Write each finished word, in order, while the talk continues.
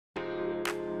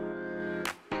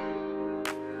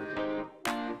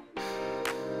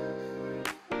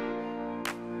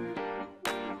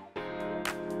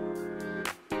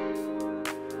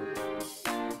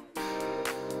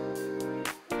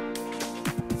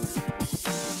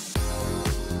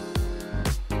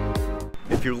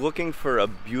If you're looking for a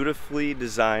beautifully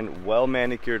designed,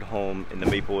 well-manicured home in the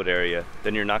Maplewood area,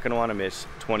 then you're not going to want to miss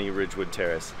 20 Ridgewood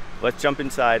Terrace. Let's jump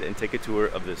inside and take a tour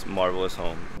of this marvelous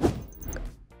home.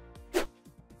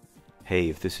 Hey,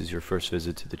 if this is your first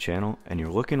visit to the channel and you're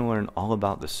looking to learn all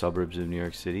about the suburbs of New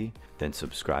York City, then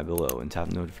subscribe below and tap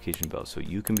the notification bell so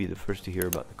you can be the first to hear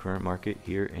about the current market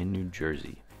here in New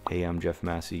Jersey. Hey, I'm Jeff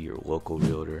Massey, your local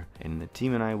realtor, and the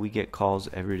team and I, we get calls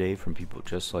every day from people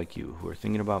just like you who are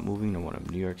thinking about moving to one of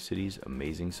New York City's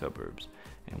amazing suburbs,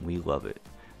 and we love it.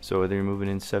 So whether you're moving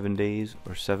in 7 days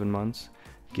or 7 months,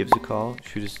 give us a call,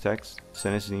 shoot us a text,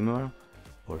 send us an email,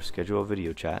 or schedule a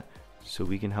video chat so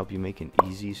we can help you make an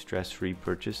easy, stress-free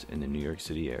purchase in the New York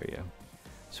City area.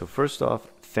 So first off,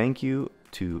 thank you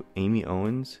to Amy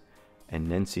Owens and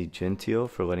Nancy Gentile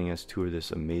for letting us tour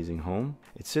this amazing home.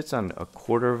 It sits on a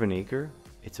 1/4 of an acre.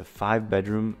 It's a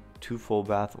 5-bedroom, 2 full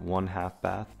bath, 1 half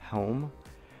bath home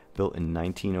built in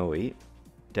 1908.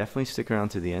 Definitely stick around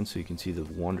to the end so you can see the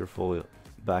wonderful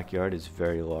backyard is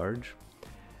very large.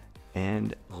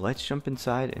 And let's jump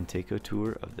inside and take a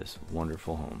tour of this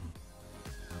wonderful home.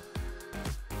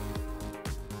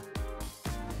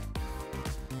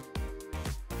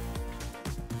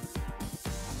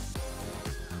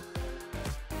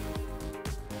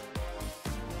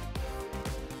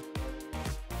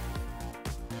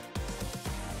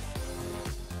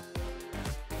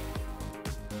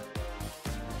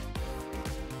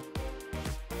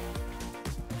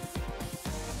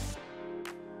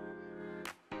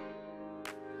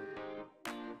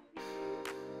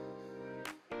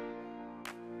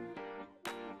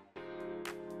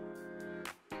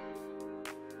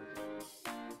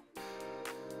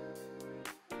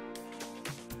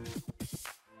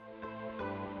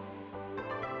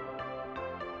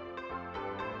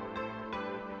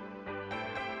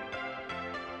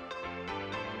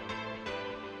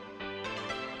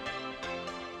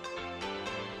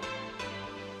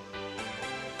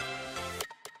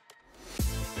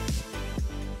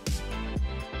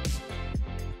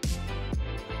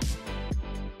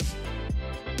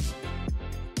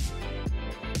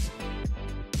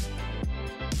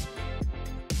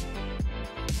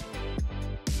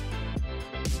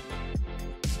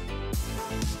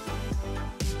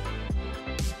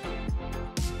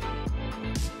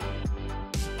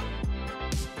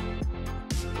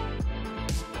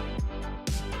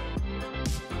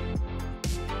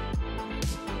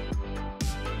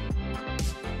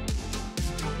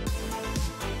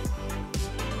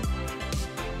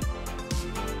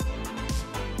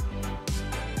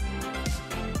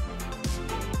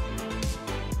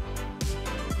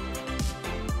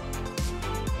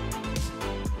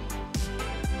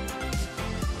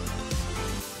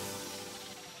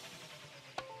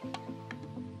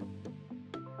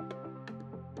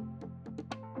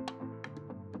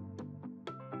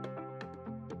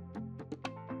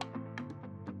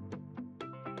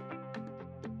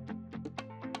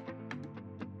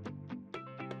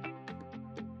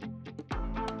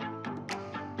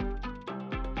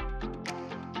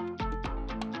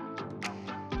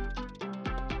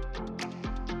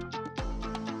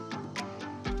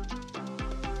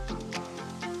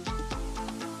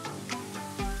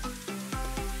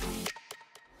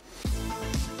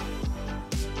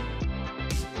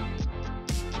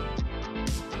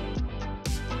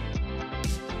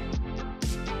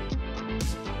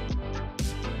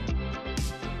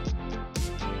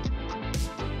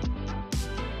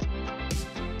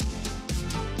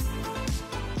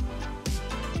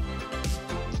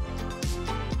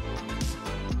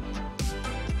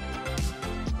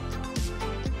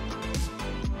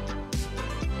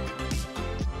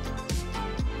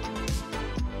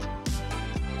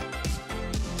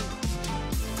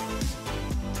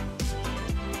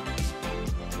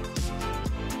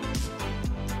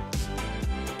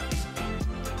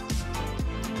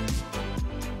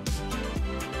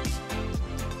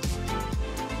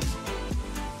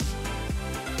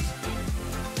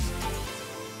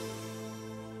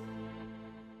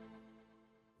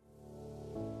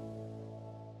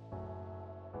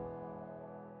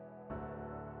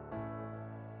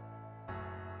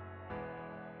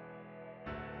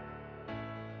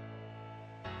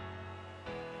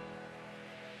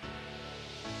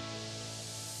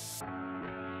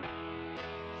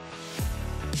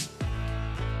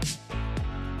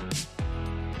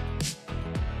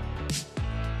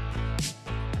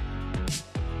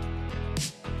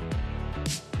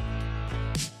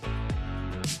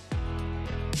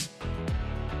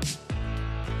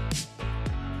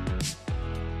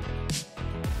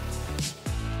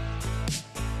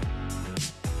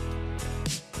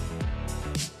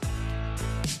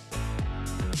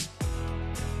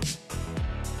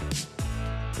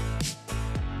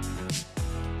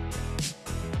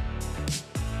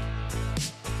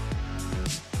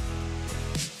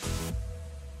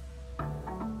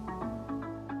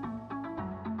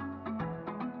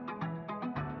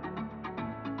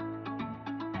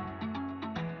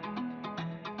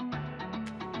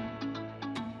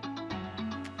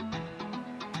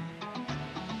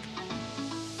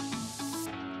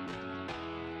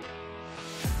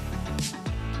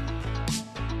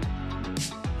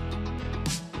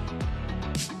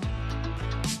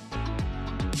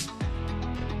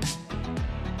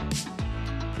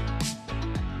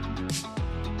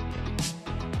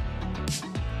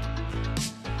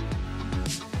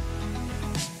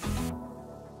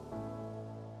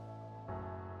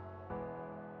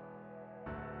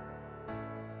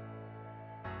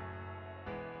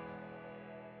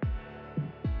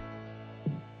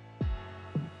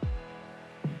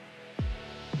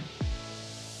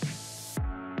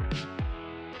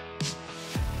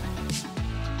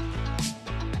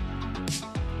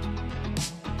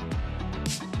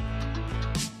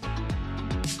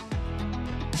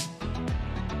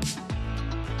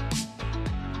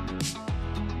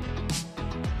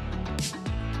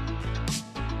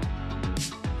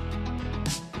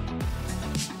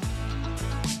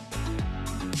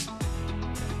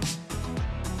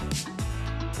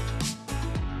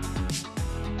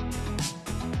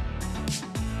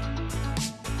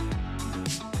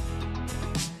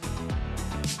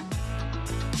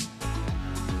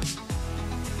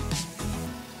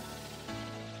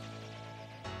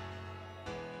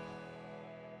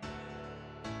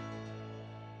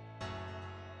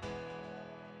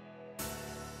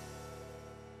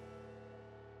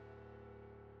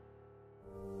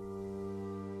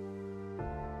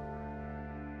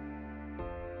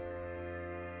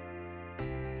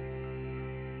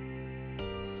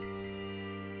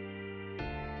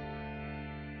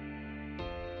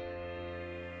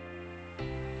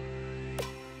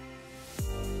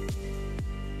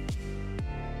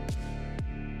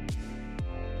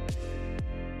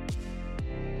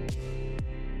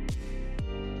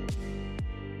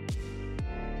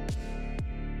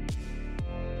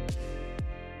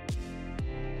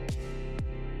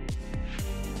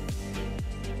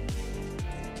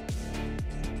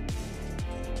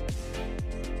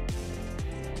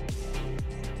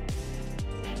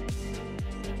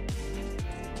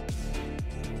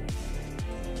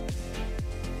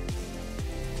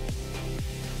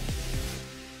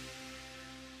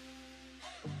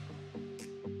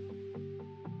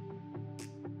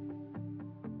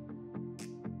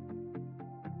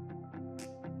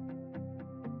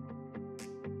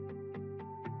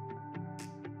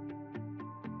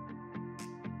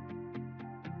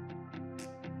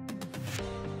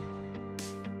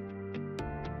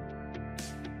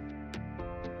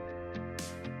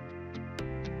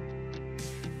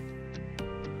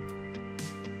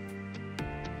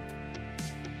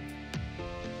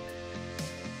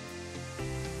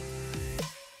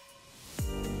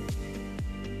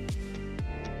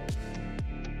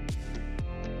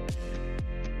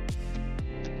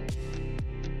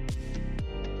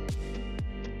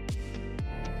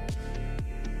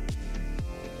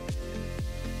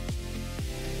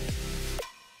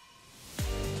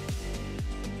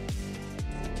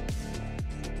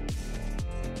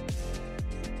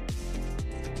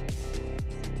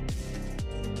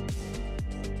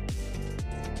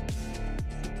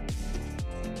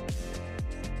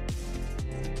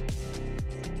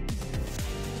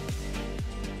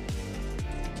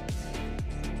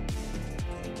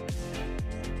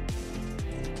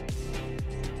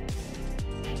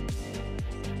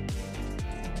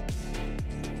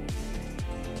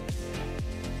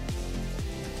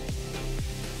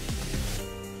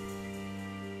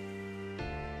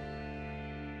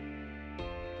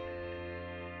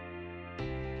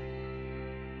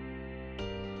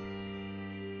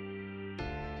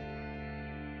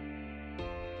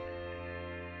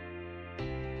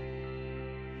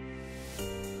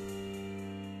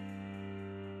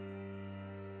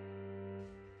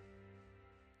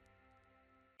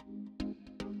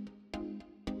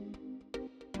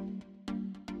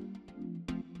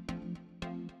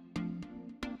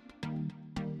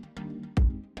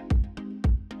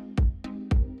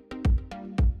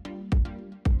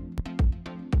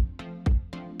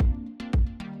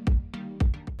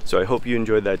 So I hope you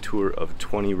enjoyed that tour of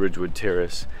 20 Ridgewood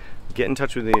Terrace. Get in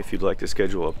touch with me if you'd like to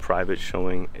schedule a private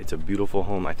showing. It's a beautiful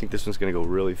home. I think this one's gonna go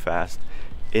really fast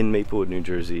in Maplewood, New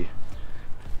Jersey.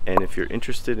 And if you're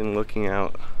interested in looking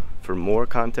out for more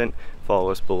content, follow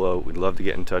us below. We'd love to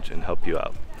get in touch and help you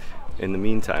out. In the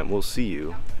meantime, we'll see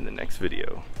you in the next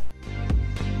video.